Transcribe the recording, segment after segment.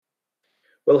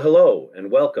Well, hello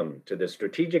and welcome to the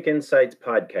Strategic Insights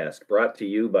podcast brought to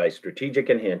you by Strategic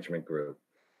Enhancement Group.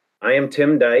 I am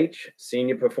Tim Deitch,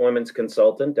 Senior Performance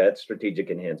Consultant at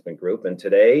Strategic Enhancement Group, and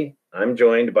today I'm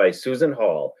joined by Susan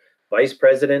Hall, Vice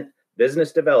President,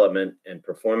 Business Development and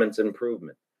Performance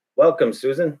Improvement. Welcome,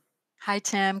 Susan. Hi,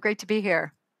 Tim. Great to be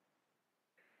here.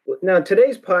 Now,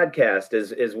 today's podcast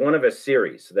is one of a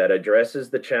series that addresses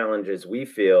the challenges we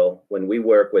feel when we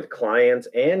work with clients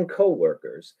and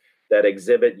coworkers that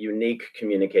exhibit unique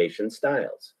communication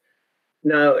styles.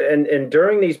 Now, and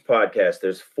during these podcasts,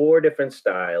 there's four different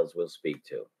styles we'll speak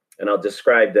to, and I'll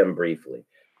describe them briefly.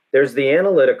 There's the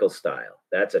analytical style.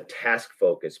 That's a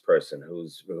task-focused person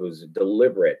who's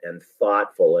deliberate and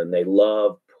thoughtful, and they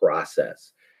love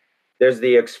process. There's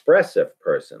the expressive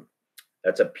person.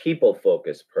 That's a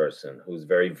people-focused person who's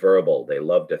very verbal. They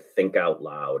love to think out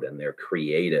loud, and they're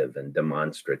creative and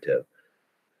demonstrative.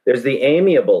 There's the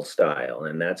amiable style,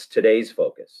 and that's today's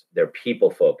focus. They're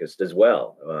people-focused as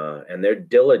well, and they're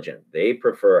diligent. They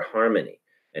prefer harmony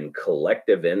and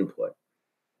collective input.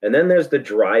 And then there's the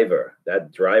driver.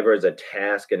 That driver is a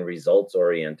task and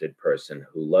results-oriented person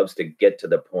who loves to get to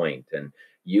the point and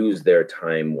use their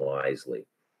time wisely.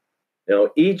 Now,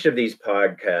 each of these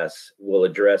podcasts will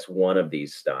address one of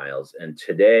these styles, and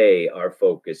today our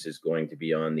focus is going to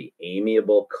be on the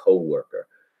amiable coworker,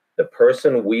 the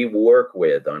person we work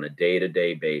with on a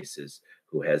day-to-day basis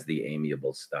who has the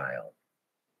amiable style.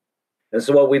 And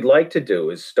so what we'd like to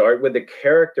do is start with the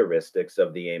characteristics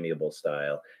of the amiable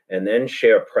style and then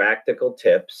share practical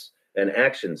tips and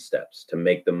action steps to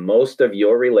make the most of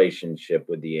your relationship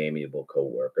with the amiable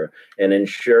coworker and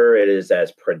ensure it is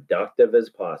as productive as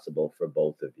possible for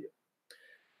both of you.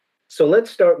 So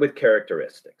let's start with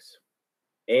characteristics.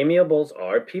 Amiables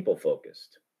are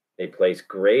people-focused. They place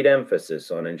great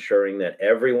emphasis on ensuring that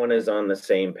everyone is on the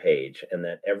same page and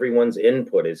that everyone's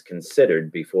input is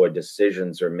considered before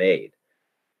decisions are made.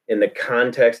 In the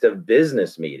context of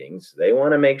business meetings, they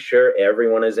want to make sure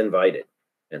everyone is invited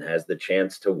and has the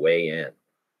chance to weigh in.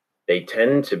 They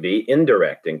tend to be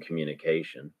indirect in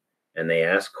communication, and they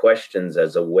ask questions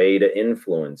as a way to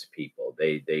influence people.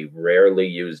 They rarely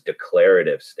use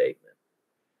declarative statements.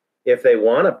 If they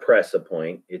want to press a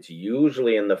point, it's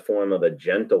usually in the form of a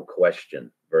gentle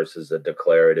question versus a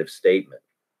declarative statement.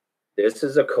 This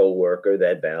is a coworker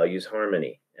that values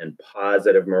harmony and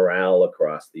positive morale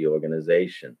across the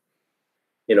organization.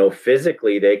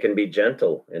 Physically, they can be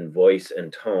gentle in voice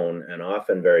and tone and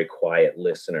often very quiet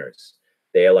listeners.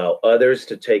 They allow others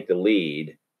to take the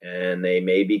lead, and they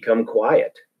may become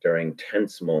quiet during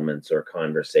tense moments or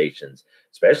conversations,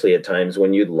 especially at times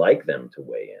when you'd like them to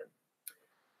weigh in.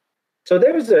 So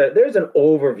there's an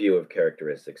overview of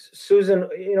characteristics. Susan,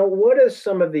 what are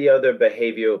some of the other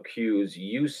behavioral cues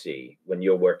you see when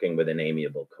you're working with an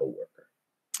amiable coworker?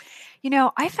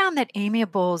 I found that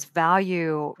amiables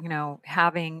value,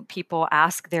 having people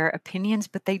ask their opinions,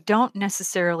 but they don't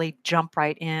necessarily jump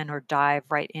right in or dive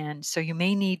right in. So you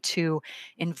may need to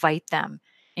invite them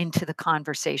into the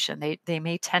conversation. They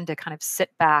may tend to kind of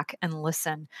sit back and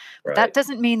listen. But that Right.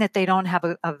 doesn't mean that they don't have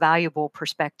a valuable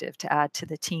perspective to add to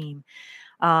the team.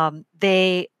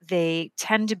 They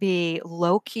tend to be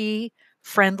low key,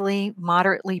 friendly,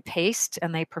 moderately paced,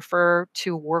 and they prefer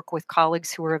to work with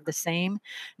colleagues who are of the same,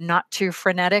 not too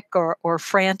frenetic or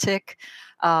frantic,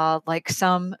 like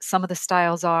some of the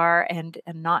styles are, and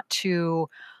not too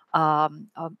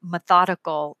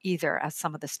methodical either, as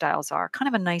some of the styles are. Kind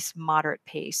of a nice moderate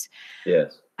pace.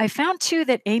 Yes. I found too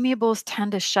that amiables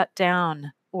tend to shut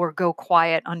down or go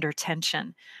quiet under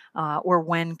tension or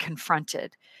when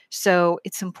confronted. So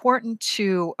it's important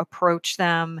to approach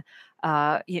them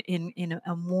in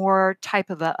a more type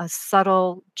of a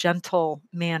subtle, gentle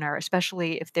manner,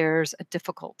 especially if there's a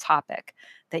difficult topic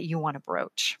that you want to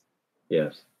broach.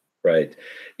 Yes. Right.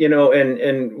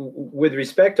 And with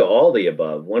respect to all the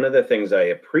above, one of the things I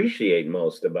appreciate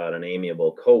most about an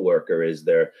amiable coworker is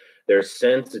their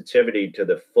sensitivity to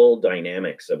the full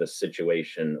dynamics of a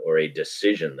situation or a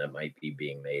decision that might be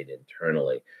being made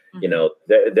internally. Mhm.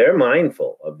 They're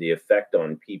mindful of the effect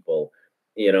on people,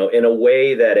 in a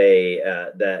way that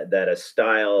a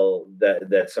style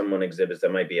that someone exhibits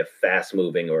that might be a fast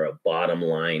moving or a bottom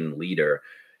line leader,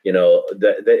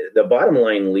 the bottom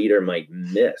line leader might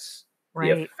miss the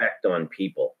Right. effect on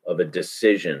people of a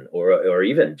decision or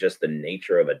even just the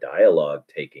nature of a dialogue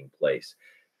taking place.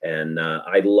 And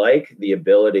I like the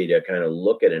ability to kind of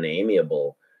look at an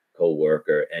amiable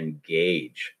coworker and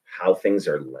gauge how things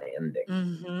are landing,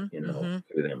 Mhm. Mhm.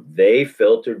 through them. They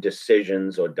filter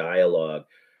decisions or dialogue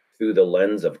through the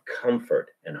lens of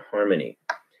comfort and harmony.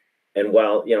 And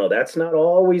while, that's not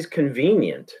always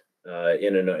convenient,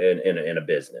 in a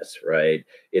business, right?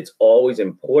 It's always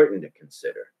important to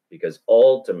consider because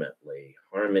ultimately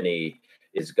harmony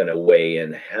is going to weigh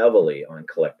in heavily on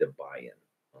collective buy-in.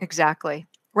 Exactly.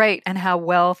 Right, and how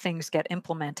well things get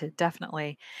implemented,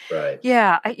 definitely. Right.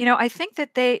 Yeah, I think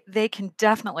that they can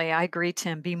definitely, I agree,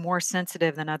 Tim, be more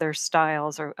sensitive than other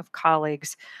styles or of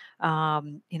colleagues. They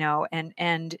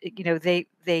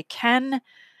can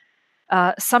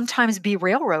sometimes be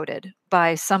railroaded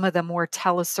by some of the more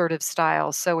tele-assertive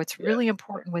styles. So it's Yeah. really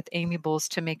important with amiables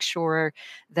to make sure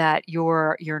that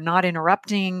you're not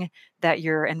interrupting, that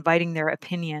you're inviting their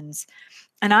opinions.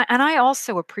 And I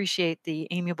also appreciate the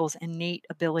amiable's innate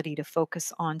ability to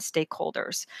focus on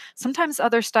stakeholders. Sometimes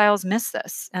other styles miss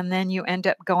this, and then you end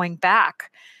up going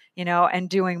back, and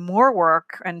doing more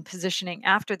work and positioning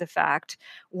after the fact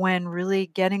when really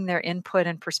getting their input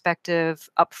and perspective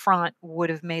up front would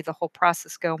have made the whole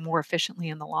process go more efficiently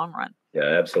in the long run. Yeah,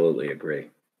 absolutely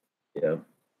agree. Yeah.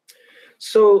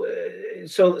 So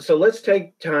let's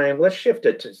take time. Let's shift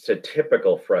it to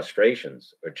typical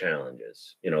frustrations or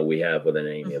challenges. We have with an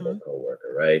amiable Hmm.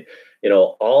 coworker, right?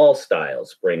 All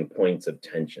styles bring points of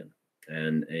tension,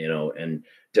 and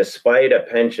despite a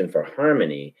penchant for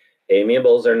harmony,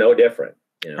 amiables are no different.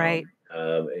 Right.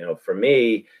 For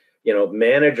me,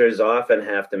 managers often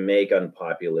have to make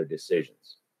unpopular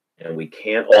decisions, and we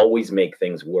can't always make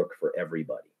things work for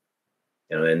everybody.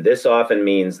 And this often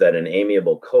means that an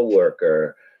amiable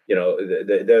coworker,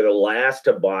 they're the last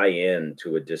to buy in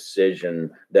to a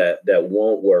decision that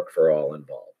won't work for all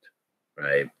involved,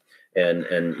 right? And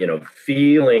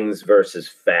feelings versus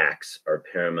facts are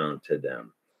paramount to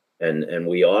them. And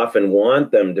we often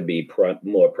want them to be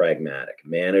more pragmatic.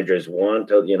 Managers want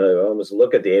to, almost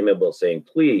look at the amiable saying,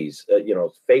 please,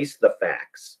 face the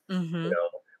facts, Hmm.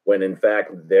 when in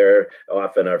fact they're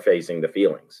often are facing the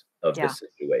feelings of the Yeah.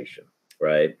 situation,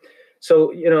 right?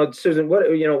 So, Susan, what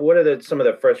are some of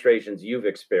the frustrations you've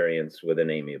experienced with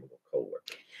an amiable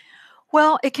coworker?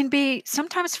 Well, it can be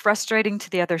sometimes frustrating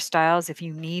to the other styles if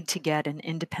you need to get an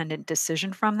independent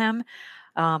decision from them.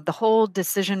 The whole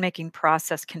decision making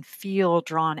process can feel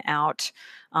drawn out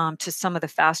to some of the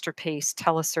faster paced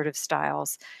teleassertive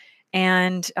styles.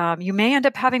 And you may end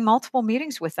up having multiple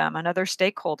meetings with them and other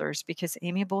stakeholders because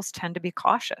amiables tend to be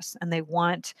cautious and they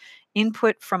want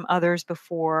input from others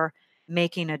before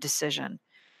making a decision.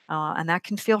 And that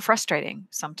can feel frustrating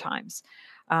sometimes.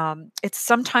 It's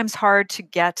sometimes hard to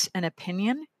get an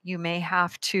opinion. You may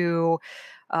have to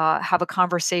have a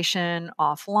conversation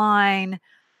offline.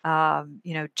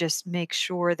 Just make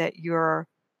sure that you're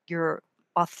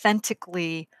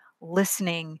authentically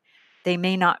listening. They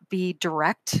may not be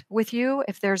direct with you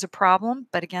if there's a problem,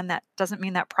 but again, that doesn't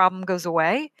mean that problem goes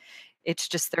away. It's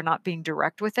just they're not being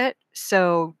direct with it.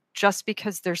 So just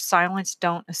because there's silence,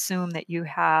 don't assume that you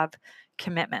have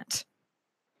commitment.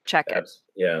 Check it.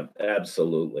 Yeah,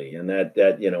 absolutely. And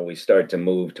that we start to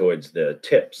move towards the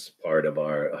tips part of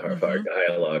our Hmm.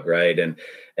 dialogue, right?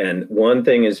 And one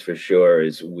thing is for sure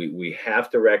is we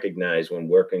have to recognize when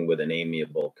working with an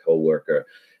amiable coworker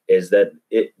is that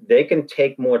they can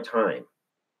take more time,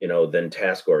 than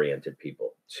task-oriented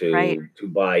people Right. to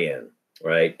buy in,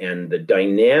 right? And the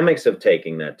dynamics of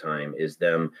taking that time is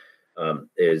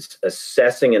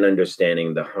assessing and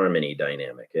understanding the harmony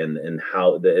dynamic and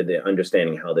how the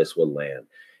understanding how this will land.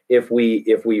 If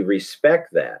we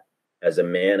respect that as a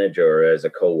manager or as a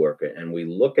coworker, and we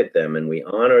look at them and we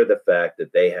honor the fact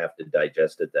that they have to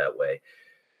digest it that way,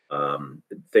 um,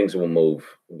 things will move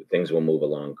things will move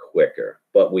along quicker.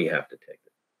 But we have to take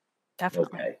it.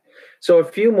 Definitely. Okay. So a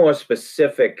few more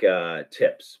specific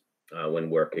tips when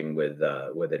working with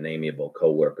an amiable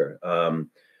coworker.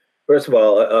 First of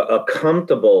all, a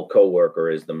comfortable coworker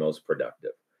is the most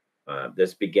productive.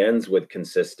 This begins with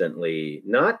consistently,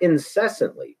 not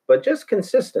incessantly, but just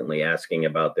consistently asking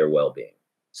about their well-being.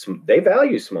 They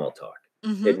value small talk.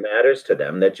 It Hmm. matters to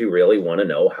them that you really want to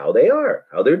know how they are,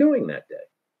 how they're doing that day,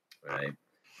 right?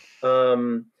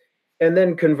 Um, and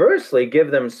then conversely,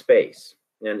 give them space.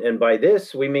 And by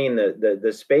this, we mean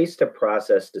the space to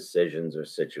process decisions or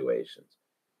situations.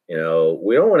 We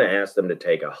don't want to ask them to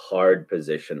take a hard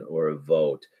position or a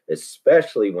vote,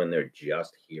 especially when they're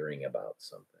just hearing about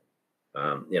something.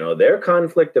 They're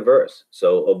conflict averse,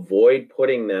 so avoid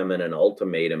putting them in an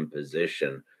ultimatum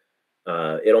position.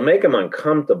 It'll make them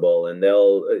uncomfortable, and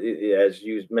as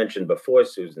you mentioned before,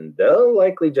 Susan, they'll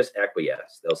likely just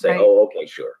acquiesce. They'll say, Right. "Oh, okay,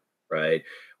 sure," right?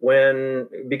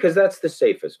 Because that's the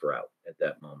safest route at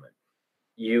that moment.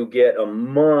 You get a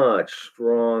much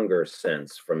stronger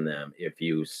sense from them if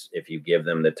you give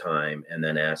them the time and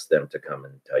then ask them to come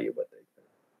and tell you what they think.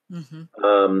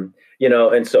 Hmm.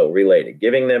 And so related,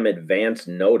 giving them advance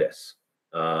notice.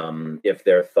 if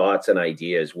their thoughts and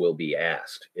ideas will be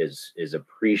asked is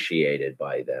appreciated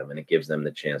by them, and it gives them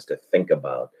the chance to think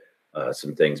about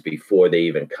some things before they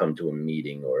even come to a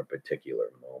meeting or a particular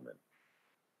moment.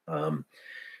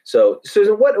 So,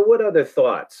 Susan, what other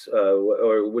thoughts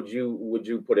or would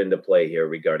you put into play here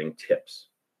regarding tips?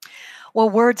 Well,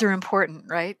 words are important,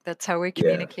 right? That's how we Yeah.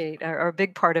 communicate, are a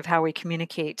big part of how we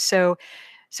communicate. So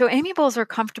amiables are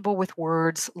comfortable with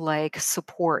words like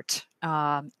support,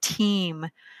 team,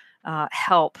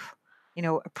 help,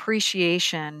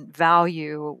 appreciation,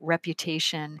 value,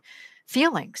 reputation,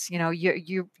 feelings.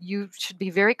 You should be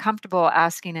very comfortable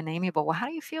asking an amiable, well, how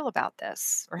do you feel about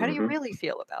this? Or how do you Hmm. really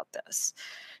feel about this?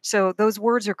 So those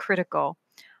words are critical.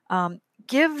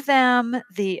 Give them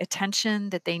the attention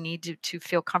that they need to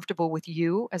feel comfortable with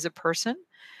you as a person,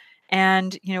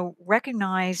 and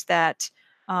recognize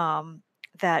um,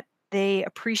 that they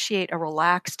appreciate a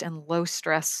relaxed and low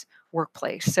stress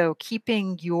workplace. So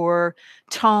keeping your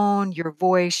tone, your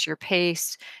voice, your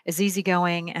pace as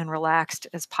easygoing and relaxed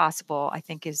as possible, I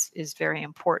think is very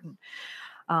important.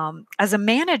 As a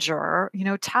manager,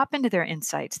 tap into their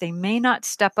insights. They may not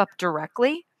step up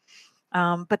directly,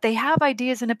 but they have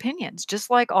ideas and opinions, just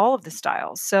like all of the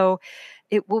styles. So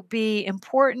it will be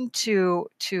important to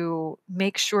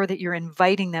make sure that you're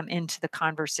inviting them into the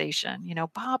conversation.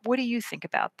 Bob, what do you think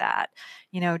about that?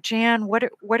 Jan, what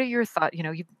are your thoughts?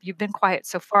 You've been quiet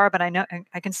so far, but I know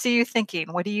I can see you thinking.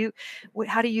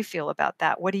 How do you feel about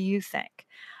that? What do you think?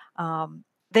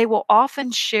 They will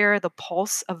often share the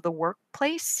pulse of the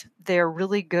workplace. They're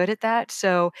really good at that.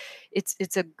 So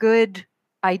it's a good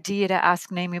idea to ask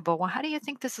Nameable, well, how do you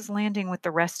think this is landing with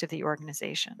the rest of the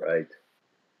organization? Right.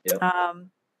 Yeah.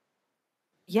 Um,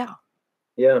 yeah.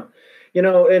 Yeah.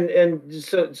 And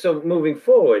so moving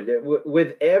forward,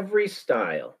 with every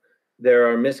style, there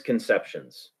are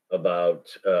misconceptions about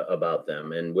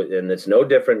them, and it's no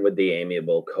different with the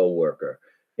amiable coworker.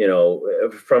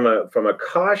 From a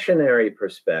cautionary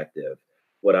perspective,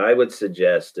 what I would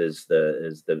suggest is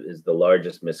the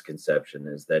largest misconception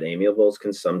is that amiables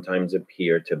can sometimes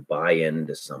appear to buy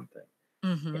into something.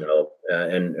 Hmm.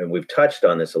 And we've touched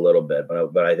on this a little bit,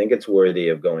 but I think it's worthy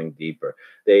of going deeper.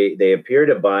 They appear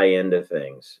to buy into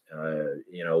things,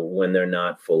 when they're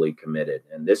not fully committed,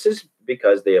 and this is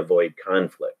because they avoid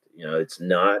conflict. It's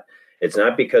not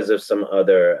because of some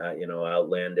other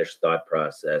outlandish thought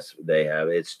process they have.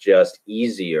 It's just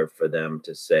easier for them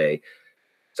to say,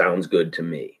 "Sounds good to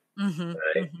me." Hmm.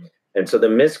 Right? Hmm. And so the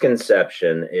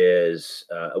misconception is,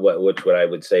 what I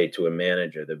would say to a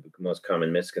manager, the most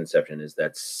common misconception is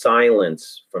that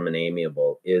silence from an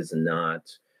amiable is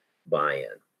not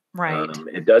buy-in. Right.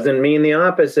 It doesn't mean the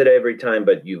opposite every time,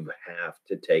 but you have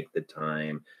to take the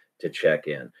time to check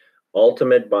in.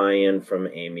 Ultimate buy-in from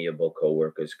amiable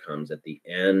coworkers comes at the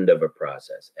end of a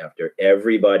process, after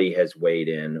everybody has weighed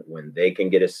in, when they can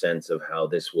get a sense of how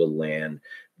this will land.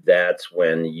 That's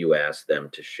when you ask them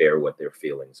to share what their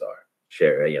feelings are.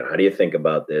 Share, how do you think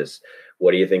about this?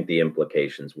 What do you think the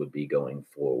implications would be going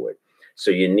forward?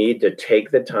 So you need to take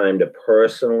the time to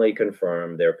personally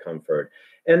confirm their comfort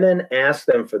and then ask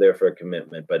them for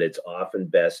commitment. But it's often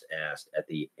best asked at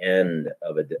the end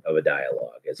of a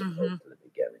dialogue as Hmm. opposed to the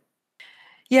beginning.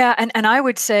 Yeah, and I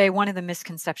would say one of the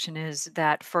misconception is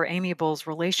that for amiables,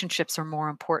 relationships are more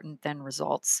important than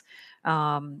results.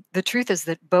 The truth is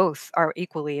that both are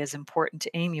equally as important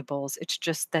to amiables. It's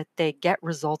just that they get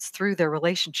results through their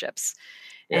relationships.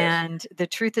 Yes. And the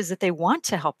truth is that they want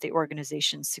to help the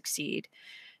organization succeed.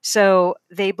 So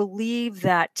they believe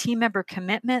that team member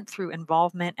commitment through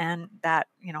involvement and that,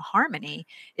 harmony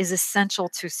is essential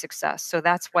to success. So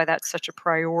that's why that's such a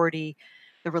priority.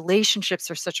 The relationships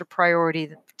are such a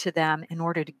priority to them in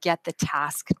order to get the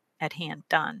task at hand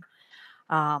done.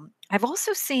 I've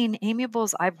also seen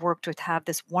amiables I've worked with have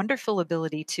this wonderful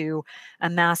ability to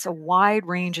amass a wide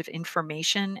range of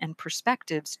information and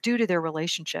perspectives due to their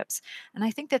relationships. And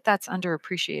I think that that's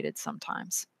underappreciated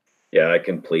sometimes. Yeah, I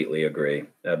completely agree.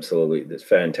 Absolutely. That's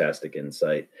fantastic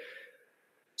insight.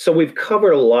 So we've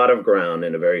covered a lot of ground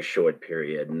in a very short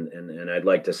period, and I'd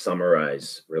like to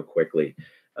summarize real quickly.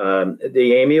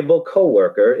 The amiable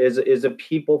coworker is a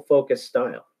people focused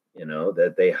style.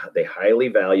 That they highly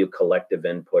value collective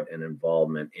input and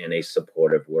involvement in a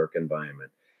supportive work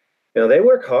environment. They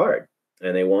work hard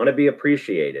and they want to be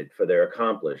appreciated for their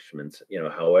accomplishments.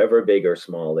 However big or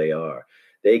small they are.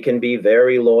 They can be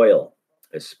very loyal,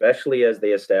 especially as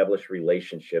they establish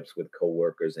relationships with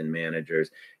coworkers and managers.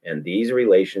 And these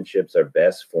relationships are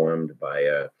best formed by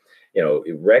a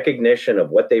recognition of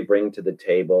what they bring to the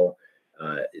table,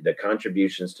 the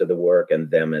contributions to the work,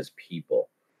 and them as people.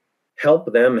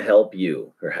 help them help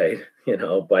you, right?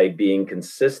 By being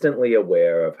consistently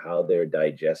aware of how they're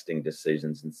digesting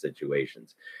decisions and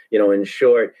situations. In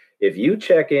short, if you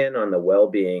check in on the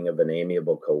well-being of an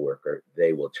amiable coworker,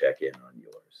 they will check in on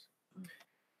yours.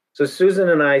 So Susan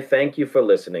and I thank you for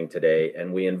listening today,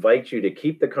 and we invite you to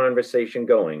keep the conversation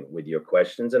going with your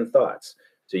questions and thoughts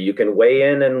so you can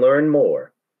weigh in and learn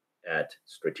more at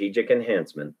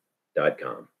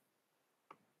strategicenhancement.com.